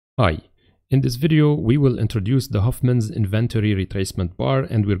Hi, in this video we will introduce the Hoffman's inventory retracement bar,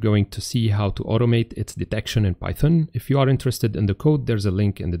 and we're going to see how to automate its detection in Python. If you are interested in the code, there's a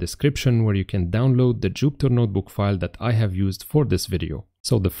link in the description where you can download the Jupyter notebook file that I have used for this video.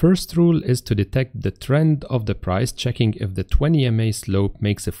 So the first rule is to detect the trend of the price, checking if the 20 MA slope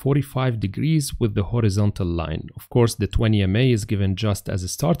makes a 45 degrees with the horizontal line. Of course, the 20 MA is given just as a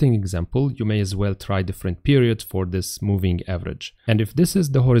starting example. You may as well try different periods for this moving average. And if this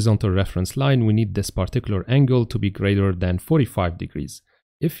is the horizontal reference line, we need this particular angle to be greater than 45 degrees.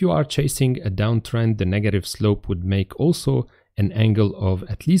 If you are chasing a downtrend, the negative slope would make also an angle of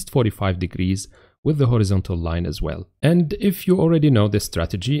at least 45 degrees with the horizontal line as well. And if you already know this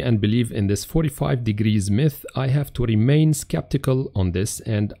strategy and believe in this 45 degrees myth, I have to remain skeptical on this,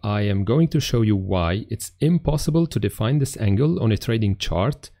 and I am going to show you why it's impossible to define this angle on a trading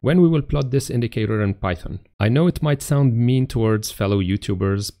chart when we will plot this indicator in Python. I know it might sound mean towards fellow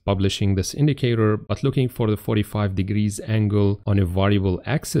YouTubers publishing this indicator, but looking for the 45 degrees angle on a variable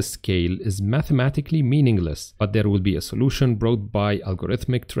axis scale is mathematically meaningless. But there will be a solution brought by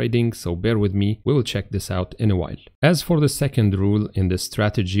Algorithmic trading, so bear with me. We will check this out in a while. As for the second rule in this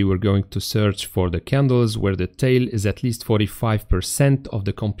strategy, we're going to search for the candles where the tail is at least 45% of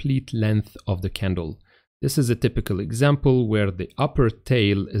the complete length of the candle. This is a typical example where the upper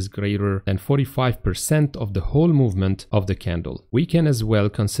tail is greater than 45% of the whole movement of the candle. We can as well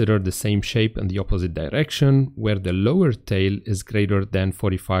consider the same shape in the opposite direction, where the lower tail is greater than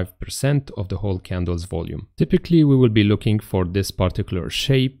 45% of the whole candle's volume. Typically, we will be looking for this particular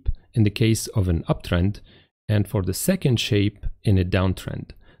shape in the case of an uptrend, and for the second shape in a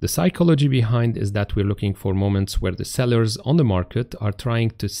downtrend. The psychology behind is that we're looking for moments where the sellers on the market are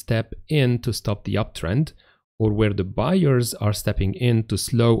trying to step in to stop the uptrend, or where the buyers are stepping in to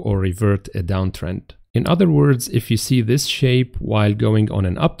slow or revert a downtrend. In other words, if you see this shape while going on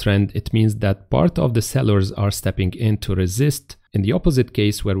an uptrend, it means that part of the sellers are stepping in to resist. In the opposite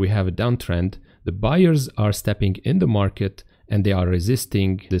case, where we have a downtrend, the buyers are stepping in the market and they are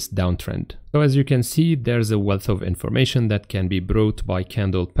resisting this downtrend. So as you can see, there's a wealth of information that can be brought by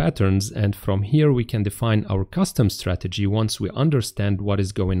candle patterns, and from here we can define our custom strategy once we understand what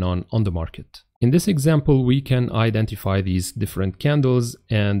is going on the market. In this example, we can identify these different candles,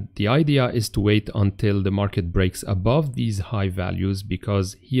 and the idea is to wait until the market breaks above these high values,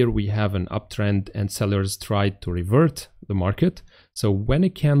 because here we have an uptrend and sellers tried to revert the market. So when a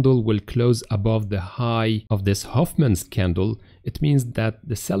candle will close above the high of this Hoffman's candle, it means that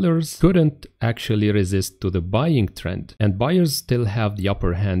the sellers couldn't actually resist to the buying trend, and buyers still have the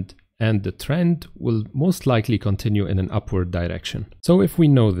upper hand, and the trend will most likely continue in an upward direction. So if we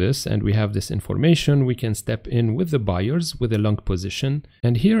know this and we have this information, we can step in with the buyers with a long position.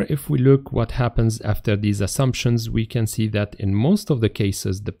 And here, if we look what happens after these assumptions, we can see that in most of the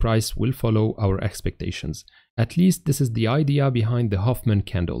cases, the price will follow our expectations. At least this is the idea behind the Hoffman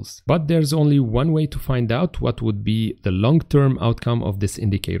candles. But there's only one way to find out what would be the long-term outcome of this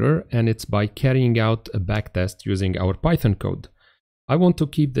indicator, and it's by carrying out a backtest using our Python code. I want to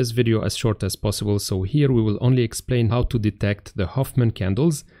keep this video as short as possible, so here we will only explain how to detect the Hoffman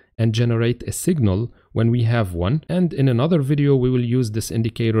candles and generate a signal when we have one. And in another video, we will use this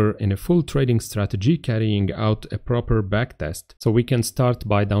indicator in a full trading strategy, carrying out a proper backtest. So we can start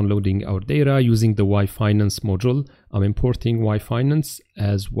by downloading our data using the yfinance module. I'm importing yfinance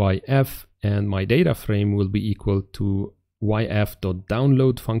as yf, and my data frame will be equal to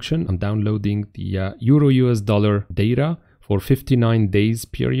yf.download function. I'm downloading the Euro US dollar data for 59 days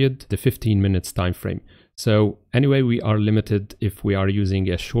period, the 15 minutes time frame. So anyway, we are limited if we are using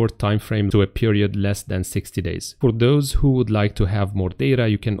a short time frame to a period less than 60 days. For those who would like to have more data,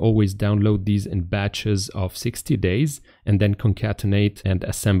 you can always download these in batches of 60 days and then concatenate and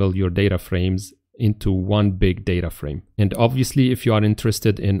assemble your data frames into one big data frame. And obviously, if you are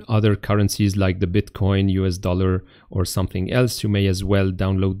interested in other currencies like the Bitcoin, US dollar, or something else, you may as well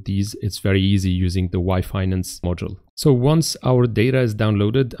download these. It's very easy using the yfinance module. So once our data is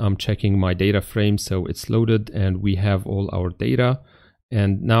downloaded, I'm checking my data frame, so it's loaded and we have all our data.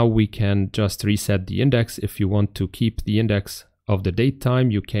 And now we can just reset the index. If you want to keep the index of the date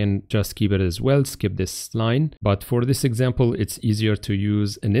time, you can just keep it as well, skip this line. But for this example, it's easier to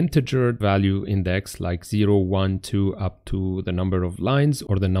use an integer value index like 0, 1, 2 up to the number of lines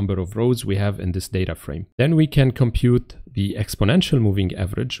or the number of rows we have in this data frame. Then we can compute the exponential moving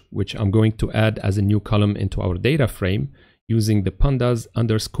average, which I'm going to add as a new column into our data frame using the pandas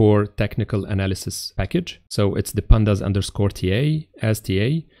underscore technical analysis package. So it's the pandas underscore TA as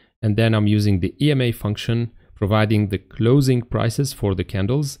TA, and then I'm using the EMA function providing the closing prices for the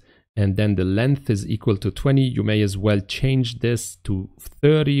candles and then the length is equal to 20, you may as well change this to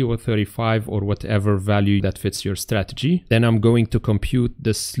 30 or 35 or whatever value that fits your strategy. Then I'm going to compute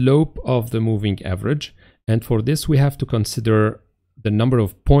the slope of the moving average. And for this, we have to consider the number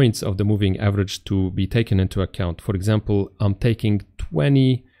of points of the moving average to be taken into account. For example, I'm taking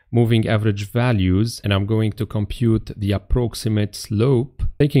 20 moving average values and I'm going to compute the approximate slope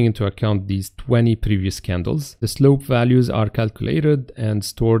taking into account these 20 previous candles. The slope values are calculated and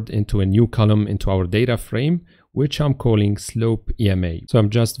stored into a new column into our data frame, which I'm calling slope EMA. So I'm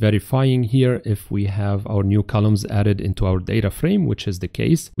just verifying here if we have our new columns added into our data frame, which is the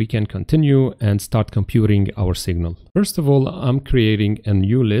case. We can continue and start computing our signal. First of all, I'm creating a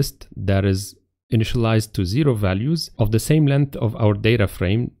new list that is initialized to 0 values of the same length of our data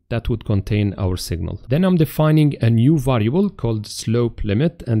frame that would contain our signal. Then I'm defining a new variable called slope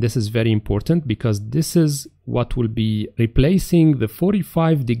limit, and this is very important because this is what will be replacing the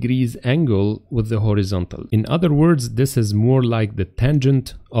 45 degrees angle with the horizontal. In other words, this is more like the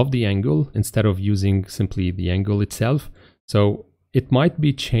tangent of the angle instead of using simply the angle itself. So it might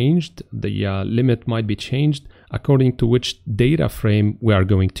be changed, the limit might be changed according to which data frame we are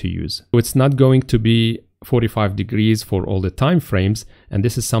going to use. So it's not going to be 45 degrees for all the time frames, and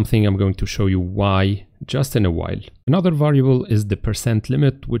this is something I'm going to show you why just in a while. Another variable is the percent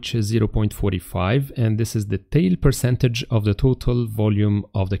limit, which is 0.45, and this is the tail percentage of the total volume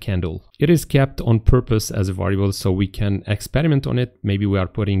of the candle. It is kept on purpose as a variable so we can experiment on it. Maybe we are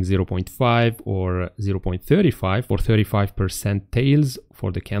putting 0.5 or 0.35 or 35% tails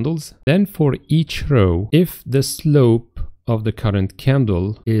for the candles. Then for each row, if the slope of the current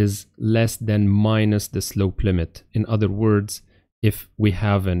candle is less than minus the slope limit. In other words, if we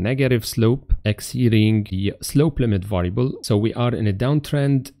have a negative slope exceeding the slope limit variable, so we are in a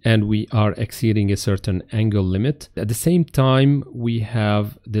downtrend and we are exceeding a certain angle limit. At the same time, we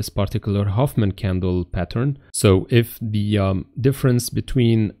have this particular Hoffman candle pattern. So if the difference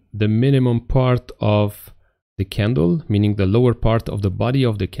between the minimum part of the candle, meaning the lower part of the body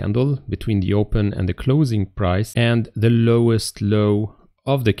of the candle between the open and the closing price, and the lowest low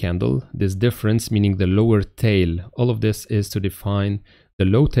of the candle, this difference, meaning the lower tail, all of this is to define the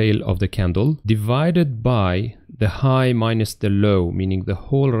low tail of the candle divided by the high minus the low, meaning the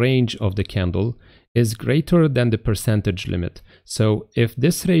whole range of the candle is greater than the percentage limit. So if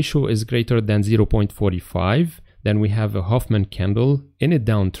this ratio is greater than 0.45, then we have a Hoffman candle in a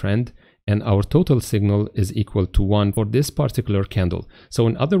downtrend, and our total signal is equal to 1 for this particular candle. So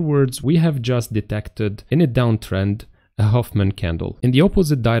in other words, we have just detected in a downtrend a Hoffman candle. In the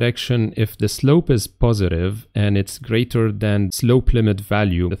opposite direction, if the slope is positive and it's greater than slope limit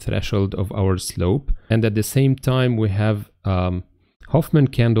value, the threshold of our slope, and at the same time we have Hoffman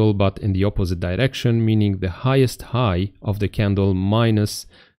candle but in the opposite direction, meaning the highest high of the candle minus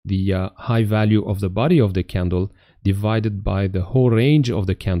the high value of the body of the candle divided by the whole range of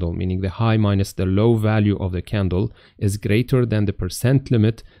the candle, meaning the high minus the low value of the candle is greater than the percent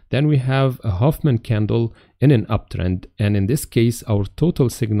limit, then we have a Hoffman candle in an uptrend. And in this case, our total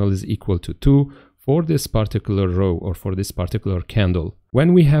signal is equal to 2 for this particular row or for this particular candle.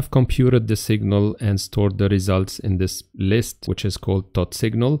 When we have computed the signal and stored the results in this list, which is called tot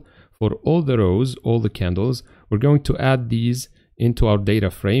signal, for all the rows, all the candles, we're going to add these into our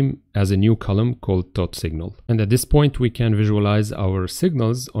data frame as a new column called tot signal. And at this point, we can visualize our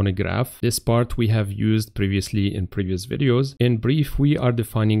signals on a graph. This part we have used previously in previous videos. In brief, we are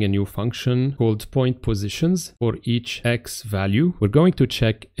defining a new function called point positions for each x value. We're going to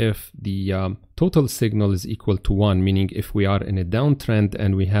check if the total signal is equal to 1, meaning if we are in a downtrend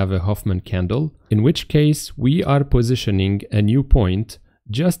and we have a Hoffman candle, in which case we are positioning a new point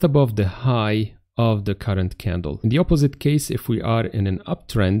just above the high of the current candle. In the opposite case, if we are in an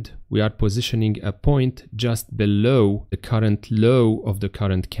uptrend, we are positioning a point just below the current low of the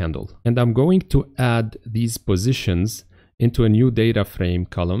current candle. And I'm going to add these positions into a new data frame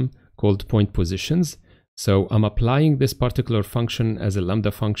column called point positions. So I'm applying this particular function as a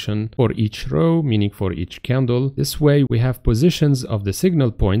lambda function for each row, meaning for each candle. This way we have positions of the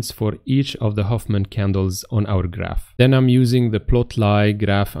signal points for each of the Hoffman candles on our graph. Then I'm using the plotly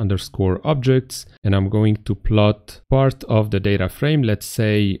graph underscore objects, and I'm going to plot part of the data frame, let's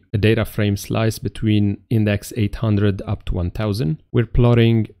say a data frame slice between index 800 up to 1000. We're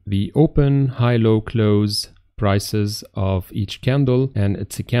plotting the open, high, low, close prices of each candle, and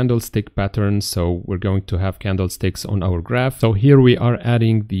it's a candlestick pattern, so we're going to have candlesticks on our graph. So here we are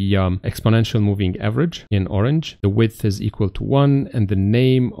adding the exponential moving average in orange. The width is equal to 1 and the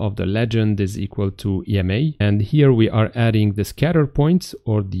name of the legend is equal to EMA. And here we are adding the scatter points,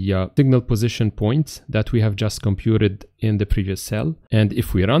 or the signal position points that we have just computed in the previous cell. And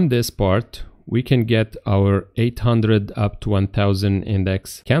if we run this part, we can get our 800 up to 1000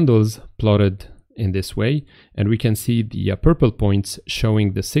 index candles plotted in this way, and we can see the purple points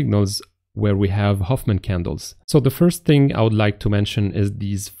showing the signals where we have Hoffman candles. So the first thing I would like to mention is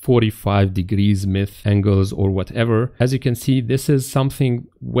these 45 degrees myth angles or whatever. As you can see, this is something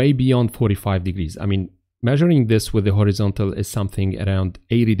way beyond 45 degrees. I mean, measuring this with the horizontal is something around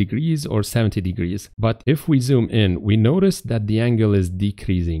 80 degrees or 70 degrees. But if we zoom in, we notice that the angle is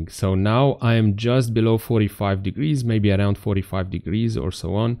decreasing. So now I am just below 45 degrees, maybe around 45 degrees or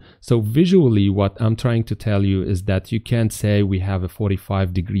so on. So visually, what I'm trying to tell you is that you can't say we have a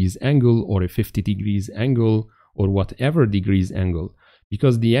 45 degrees angle or a 50 degrees angle or whatever degrees angle,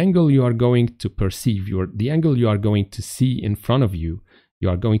 because the angle you are going to perceive, the angle you are going to see in front of you, you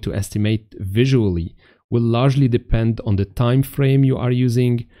are going to estimate visually, will largely depend on the time frame you are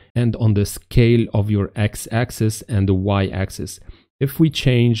using and on the scale of your x-axis and the y-axis. If we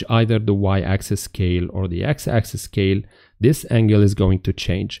change either the y-axis scale or the x-axis scale, this angle is going to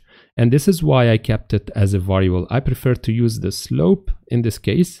change. And this is why I kept it as a variable. I prefer to use the slope in this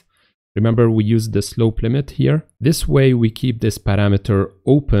case. Remember, we use the slope limit here. This way we keep this parameter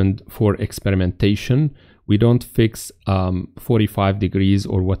open for experimentation. We don't fix 45 degrees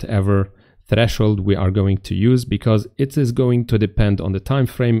or whatever threshold we are going to use, because it is going to depend on the time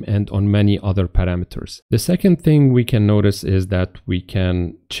frame and on many other parameters. The second thing we can notice is that we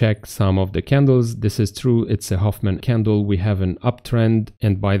can check some of the candles. This is true, it's a Hoffman candle, we have an uptrend,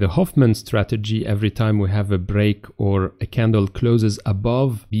 and by the Hoffman strategy, every time we have a break or a candle closes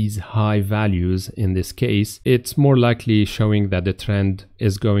above these high values, in this case, it's more likely showing that the trend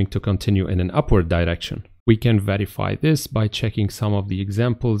is going to continue in an upward direction. We can verify this by checking some of the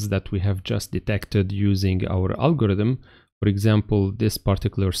examples that we have just detected using our algorithm. For example, this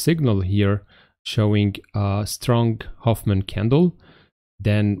particular signal here showing a strong Hoffman candle.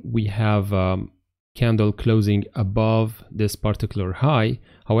 Then we have a candle closing above this particular high.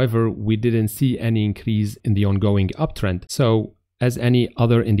 However, we didn't see any increase in the ongoing uptrend. So as any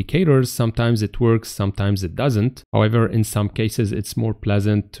other indicators, sometimes it works, sometimes it doesn't. However, in some cases, it's more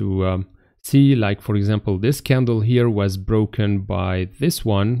pleasant to see, like for example, this candle here was broken by this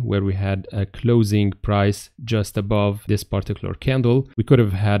one where we had a closing price just above this particular candle. We could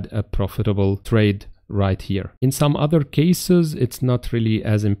have had a profitable trade right here. In some other cases, it's not really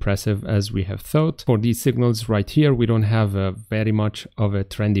as impressive as we have thought. For these signals right here, we don't have very much of a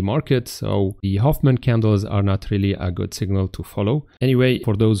trendy market, so the Hoffman candles are not really a good signal to follow. Anyway,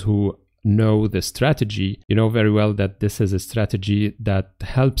 for those who know the strategy, you know very well that this is a strategy that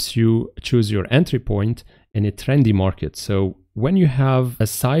helps you choose your entry point in a trendy market. So when you have a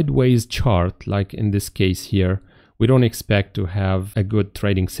sideways chart, like in this case here, we don't expect to have a good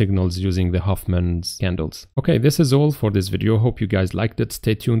trading signals using the Hoffman's candles. Okay, this is all for this video. Hope you guys liked it.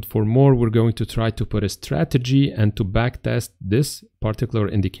 Stay tuned for more. We're going to try to put a strategy and to backtest this particular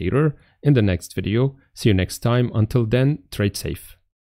indicator in the next video. See you next time. Until then, trade safe.